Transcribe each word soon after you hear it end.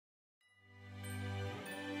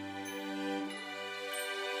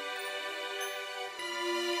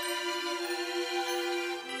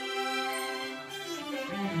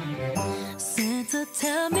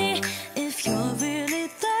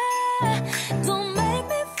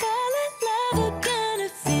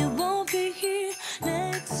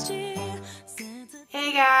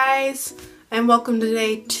And welcome to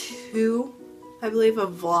day 2, I believe,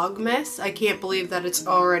 of Vlogmas. I can't believe that it's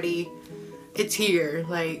here.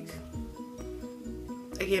 Like,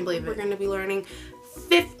 I can't believe it. We're gonna be learning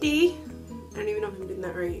 50, I don't even know if I'm doing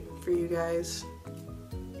that right for you guys,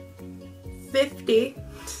 50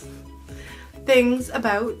 things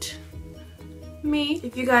about me.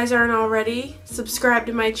 If you guys aren't already, subscribe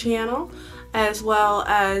to my channel, as well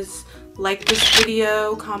as like this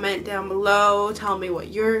video, comment down below, tell me what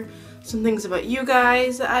some things about you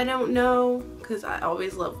guys that I don't know, because I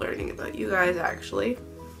always love learning about you guys actually.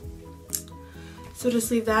 So just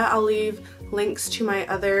leave that. I'll leave links to my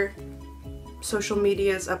other social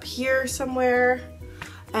medias up here somewhere,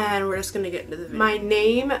 and we're just gonna get into the video. My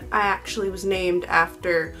name, I actually was named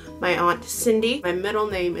after my aunt Cindy. My middle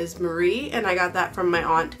name is Marie, and I got that from my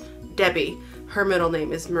aunt Debbie. Her middle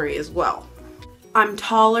name is Marie as well. I'm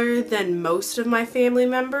taller than most of my family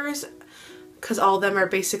members, because all of them are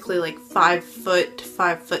basically like 5 foot,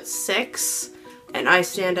 5'6", and I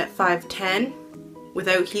stand at 5'10"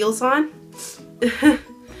 without heels on.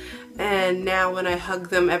 And now when I hug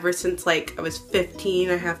them, ever since like I was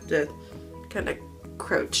 15, I have to kind of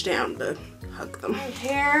crouch down to hug them. My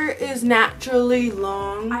hair is naturally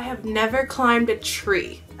long. I have never climbed a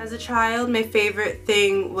tree. As a child, my favorite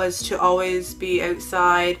thing was to always be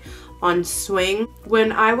outside on swing.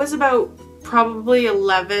 When I was about probably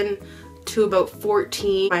 11 to about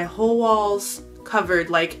 14, my whole walls covered,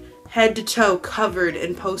 like head to toe covered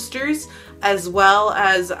in posters, as well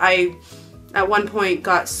as I at one point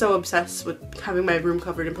got so obsessed with having my room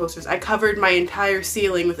covered in posters, I covered my entire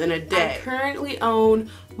ceiling within a day. I currently own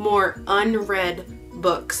more unread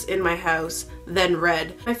books in my house than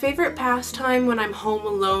read. My favorite pastime when I'm home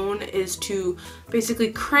alone is to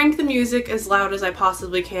basically crank the music as loud as I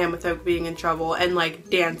possibly can without being in trouble, and like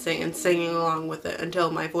dancing and singing along with it until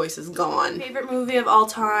my voice is gone. My favorite movie of all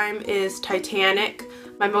time is Titanic.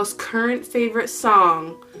 My most current favorite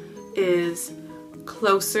song is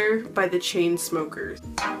Closer by the Chainsmokers.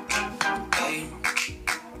 Hey,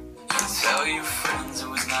 tell your friends it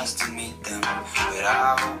was nice to meet them, but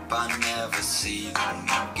I hope I never see them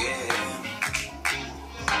again.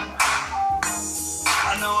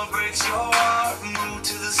 I know it breaks your heart, moved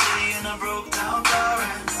to the city and I broke down car,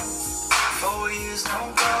 and 4 years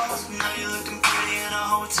no calls, now you're looking pretty in a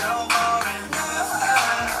hotel bar, and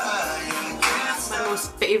my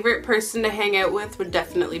most favorite person to hang out with would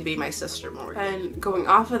definitely be my sister Morgan. And going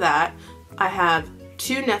off of that, I have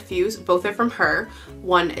 2 nephews, both are from her.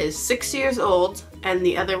 One is 6 years old and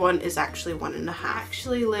the other one is actually 1.5. I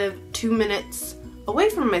actually live 2 minutes away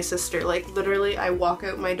from my sister. Like literally I walk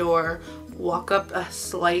out my door, walk up a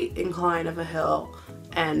slight incline of a hill,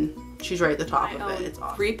 and she's right at the top of it. It's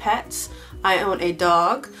awesome. 3 pets. I own a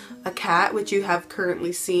dog, a cat, which you have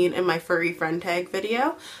currently seen in my furry friend tag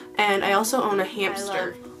video, and I also own a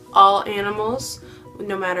hamster. I love all animals,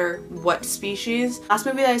 no matter what species. Last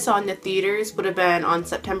movie that I saw in the theaters would have been on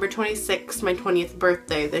September 26th, my 20th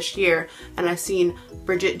birthday this year, and I've seen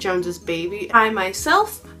Bridget Jones's Baby. I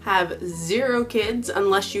myself have 0 kids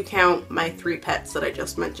unless you count my 3 pets that I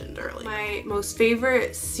just mentioned earlier. My most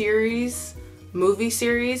favorite movie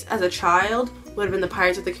series as a child would have been the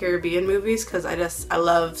Pirates of the Caribbean movies, because I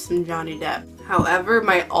love some Johnny Depp. However,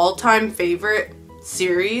 my all-time favorite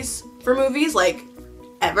series for movies, like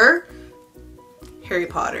ever, Harry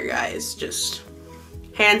Potter, guys. Just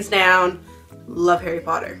hands down, love Harry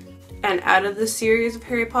Potter. And out of the series of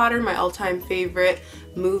Harry Potter, my all-time favorite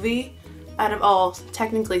movie, out of all,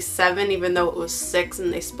 technically 7, even though it was 6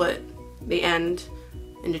 and they split the end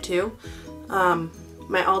into 2,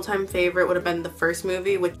 my all-time favorite would have been the first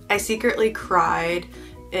movie, which I secretly cried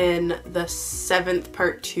in the 7th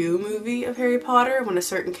part 2 movie of Harry Potter when a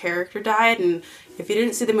certain character died. And if you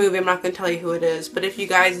didn't see the movie, I'm not going to tell you who it is, but if you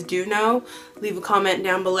guys do know, leave a comment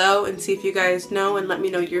down below and see if you guys know, and let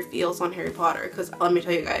me know your feels on Harry Potter, because let me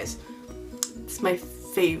tell you guys, it's my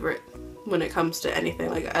favorite when it comes to anything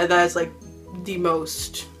like that. That is like the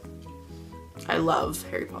most, I love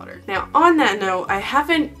Harry Potter. Now on that note, I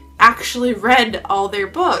haven't actually read all their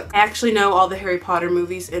books. I actually know all the Harry Potter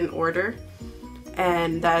movies in order,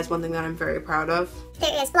 and that is one thing that I'm very proud of.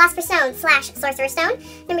 There is Philosopher's Stone / Sorcerer's Stone.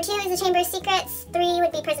 Number 2 is The Chamber of Secrets. 3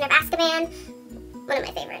 would be Prisoner of Azkaban. One of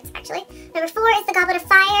my favorites, actually. Number 4 is The Goblet of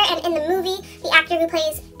Fire, and in the movie, the actor who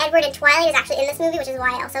plays Edward in Twilight is actually in this movie, which is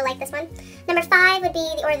why I also like this one. Number 5 would be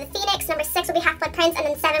The Order of the Phoenix. Number 6 would be Half-Blood Prince, and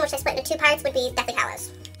then 7, which I split into 2 parts, would be Deathly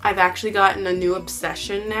Hallows. I've actually gotten a new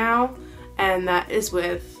obsession now, and that is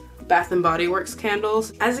with Bath & Body Works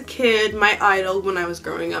candles. As a kid, my idol when I was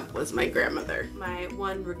growing up was my grandmother. My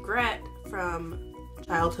one regret from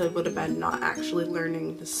childhood would have been not actually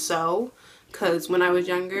learning to sew, because when I was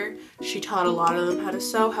younger, she taught a lot of them how to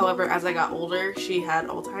sew. However, as I got older, she had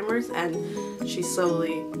Alzheimer's and she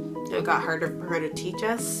slowly, it got harder for her to teach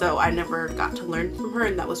us, so I never got to learn from her,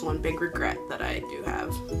 and that was one big regret that I do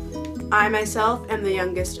have. I myself am the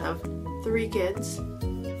youngest of 3 kids,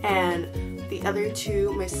 and the other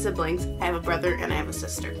 2, my siblings, I have a brother and I have a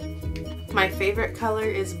sister. My favorite color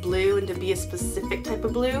is blue, and to be a specific type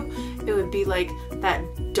of blue, it would be like that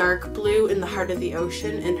dark blue in the heart of the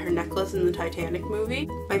ocean in her necklace in the Titanic movie.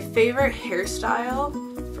 My favorite hairstyle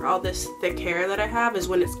for all this thick hair that I have is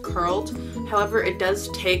when it's curled. However, it does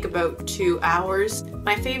take about 2 hours.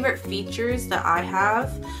 My favorite features that I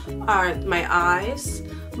have are my eyes,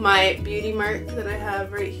 my beauty mark that I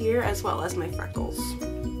have right here, as well as my freckles.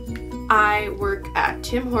 I work at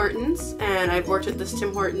Tim Hortons, and I've worked at this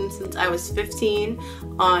Tim Hortons since I was 15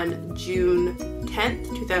 on June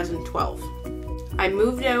 10th, 2012. I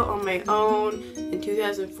moved out on my own in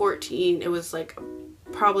 2014. It was like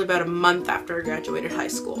probably about a month after I graduated high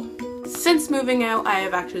school. Since moving out, I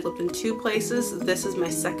have actually lived in 2 places. This is my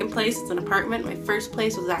second place. It's an apartment. My first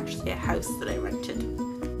place was actually a house that I rented.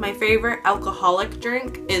 My favorite alcoholic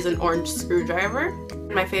drink is an orange screwdriver.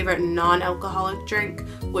 My favorite non-alcoholic drink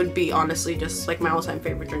would be, honestly, just like my all-time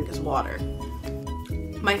favorite drink is water.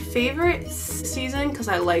 My favorite season, because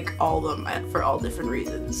I like all of them for all different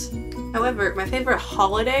reasons. However, my favorite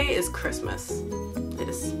holiday is Christmas.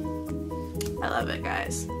 I love it,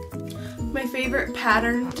 guys. My favorite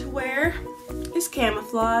pattern to wear is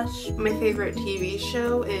camouflage. My favorite TV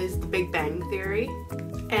show is The Big Bang Theory.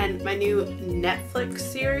 And my new Netflix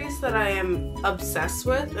series that I am obsessed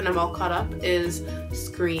with and I'm all caught up is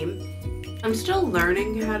Scream. I'm still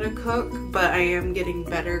learning how to cook, but I am getting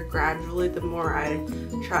better gradually the more I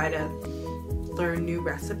try to learn new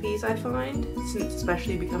recipes I find, since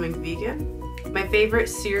especially becoming vegan. My favorite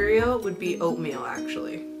cereal would be oatmeal,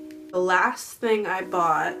 actually. The last thing I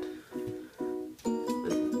bought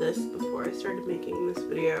was this before I started making this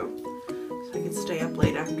video, so I could stay up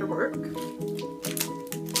late after work.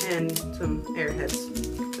 And some Airheads,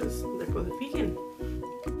 because they're both vegan.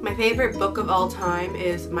 My favorite book of all time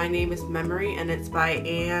is My Name is Memory, and it's by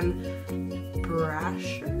Anne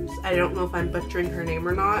Brashers. I don't know if I'm butchering her name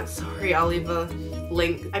or not. Sorry, I'll leave a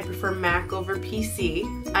link. I prefer Mac over PC.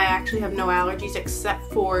 I actually have no allergies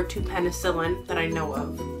except for to penicillin that I know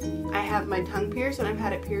of. I have my tongue pierced, and I've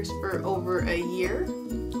had it pierced for over a year.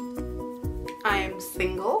 I am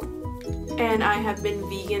single, and I have been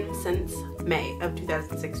vegan since May of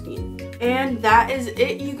 2016. And that is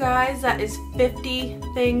it, you guys. That is 50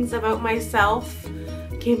 things about myself.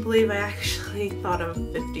 Can't believe I actually thought of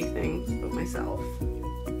 50 things about myself.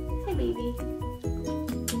 Hi, baby.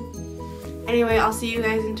 Anyway, I'll see you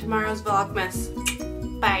guys in tomorrow's Vlogmas.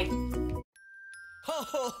 Bye. Ho,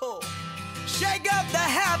 ho, ho. Shake up the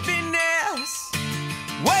happiness.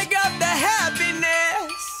 Wake up the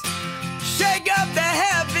happiness. Shake up the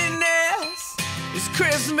happiness. It's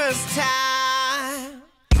Christmas time.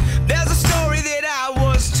 There's a story that I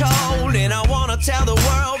was told, and I want to tell the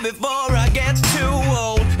world before I get too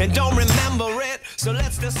old and don't remember it, so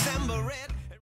let's December it.